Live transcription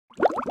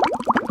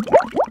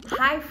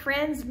Hi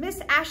friends, Miss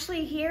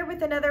Ashlee here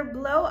with another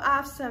Blow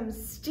Off Some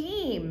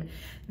Steam.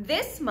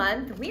 This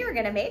month we are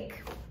gonna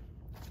make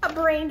a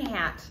brain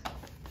hat.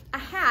 A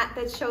hat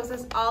that shows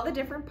us all the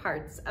different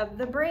parts of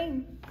the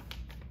brain.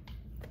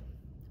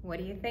 What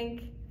do you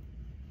think?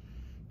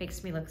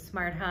 Makes me look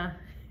smart, huh?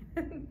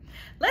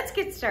 Let's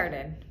get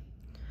started.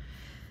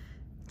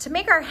 To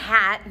make our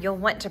hat, you'll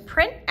want to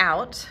print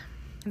out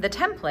the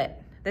template.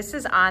 This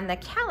is on the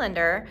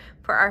calendar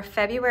for our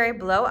February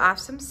Blow Off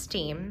Some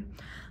Steam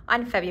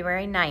on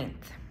February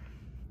 9th.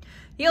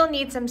 You'll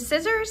need some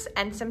scissors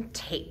and some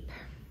tape.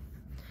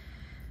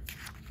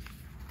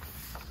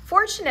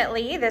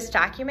 Fortunately, this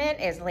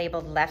document is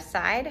labeled left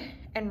side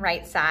and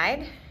right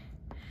side.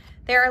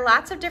 There are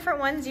lots of different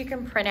ones you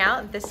can print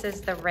out. This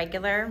is the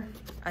regular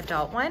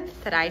adult one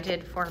that I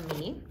did for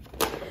me.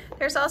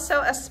 There's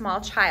also a small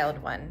child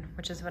one,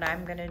 which is what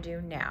I'm gonna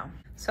do now.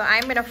 So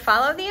I'm gonna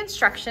follow the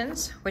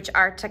instructions, which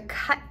are to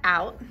cut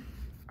out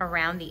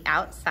around the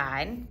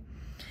outside.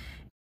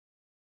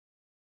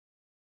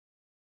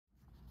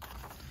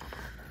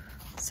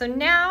 So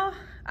now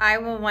I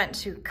will want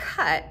to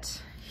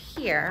cut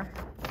here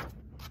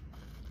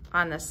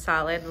on the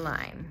solid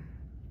line.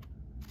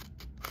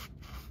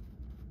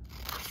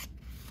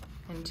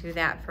 And do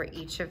that for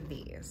each of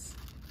these.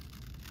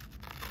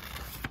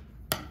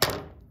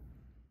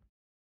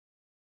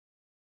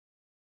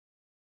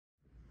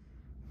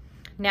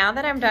 Now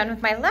that I'm done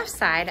with my left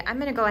side, I'm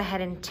gonna go ahead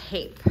and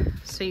tape.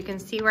 So you can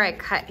see where I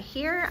cut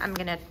here, I'm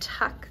gonna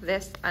tuck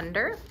this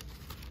under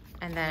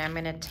and then I'm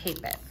gonna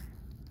tape it.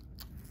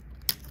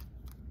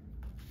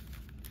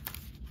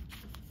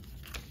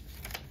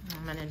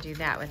 I'm gonna do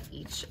that with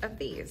each of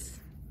these.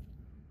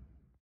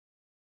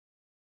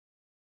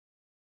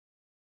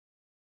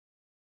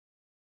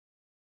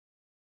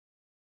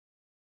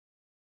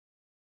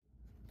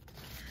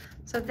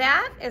 So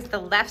that is the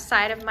left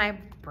side of my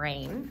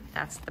brain.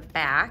 That's the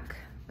back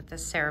with the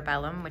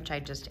cerebellum, which I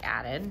just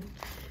added.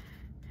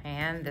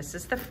 And this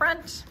is the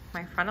front,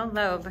 my frontal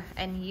lobe.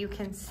 And you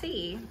can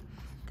see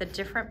the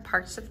different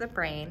parts of the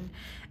brain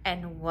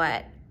and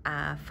what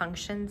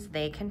functions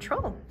they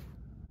control.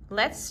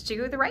 Let's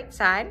do the right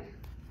side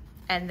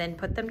and then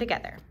put them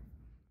together.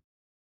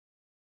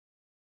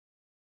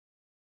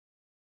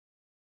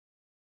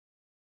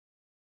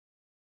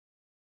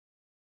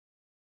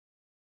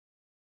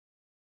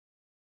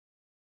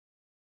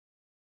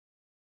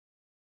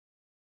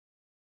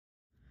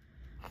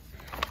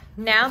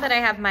 Now that I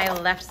have my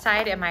left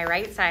side and my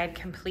right side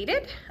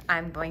completed,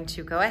 I'm going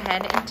to go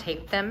ahead and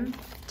tape them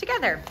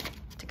together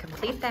to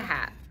complete the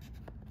hat.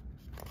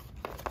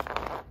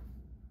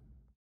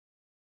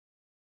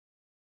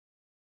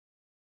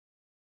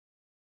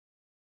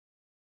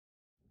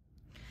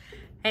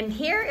 And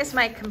here is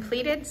my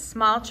completed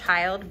small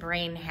child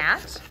brain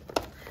hat.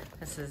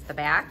 This is the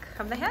back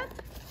of the head,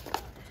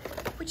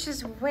 which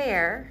is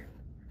where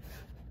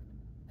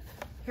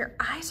your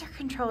eyes are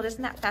controlled.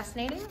 Isn't that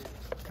fascinating?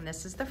 And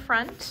this is the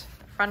front,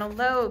 frontal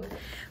lobe.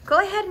 Go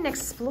ahead and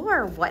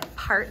explore what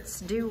parts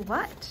do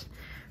what.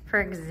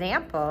 For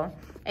example,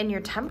 in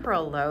your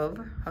temporal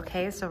lobe,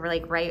 okay, so we're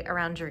like right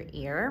around your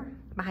ear,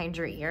 behind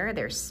your ear,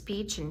 there's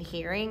speech and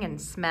hearing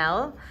and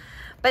smell.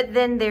 But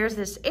then there's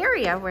this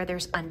area where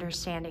there's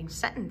understanding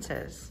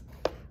sentences.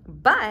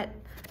 But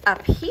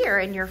up here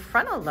in your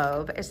frontal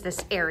lobe is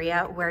this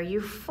area where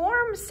you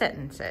form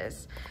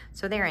sentences.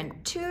 So they're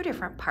in two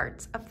different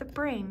parts of the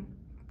brain.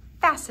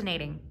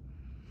 Fascinating.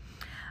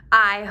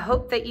 I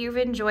hope that you've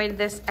enjoyed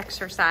this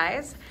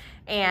exercise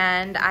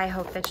and I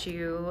hope that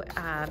you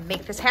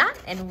make this hat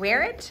and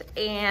wear it,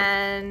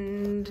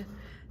 and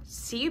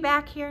see you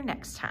back here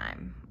next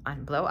time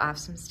on Blow Off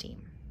Some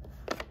Steam.